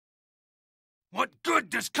What good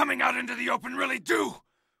does coming out into the open really do?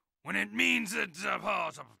 When it means that...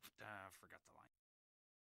 forgot the line.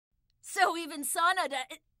 So even Sanada...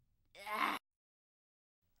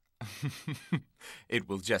 It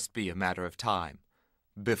will just be a matter of time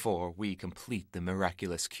before we complete the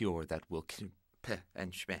miraculous cure that will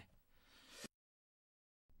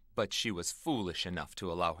But she was foolish enough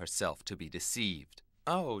to allow herself to be deceived.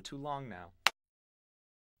 Oh, too long now.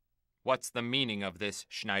 What's the meaning of this,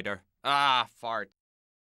 Schneider? Ah, fart.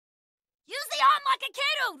 Use the arm like a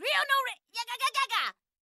kiddo! Rio no yaga gaga gaga!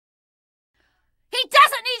 He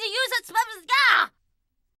doesn't need to use it!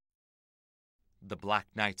 The Black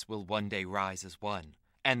Knights will one day rise as one,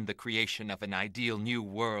 and the creation of an ideal new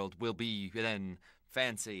world will be, then,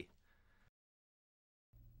 fancy.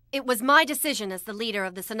 It was my decision as the leader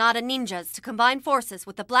of the Sonata Ninjas to combine forces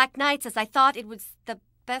with the Black Knights as I thought it was the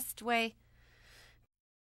best way.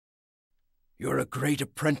 You're a great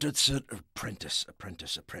apprentice. And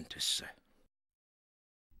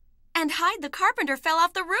Hyde the Carpenter fell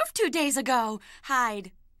off the roof 2 days ago.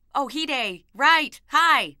 Hyde. Oh, Hide. Right.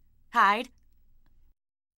 Hi. Hyde.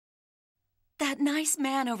 That nice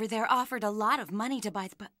man over there offered a lot of money to buy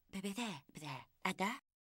the...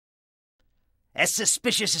 As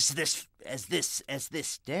suspicious as this,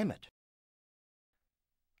 damn it.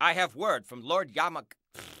 I have word from Lord Yamak...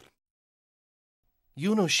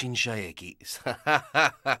 Yuno Shinshaeki.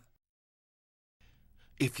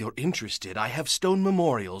 If you're interested, I have stone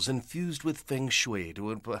memorials infused with feng shui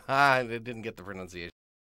to... I didn't get the pronunciation.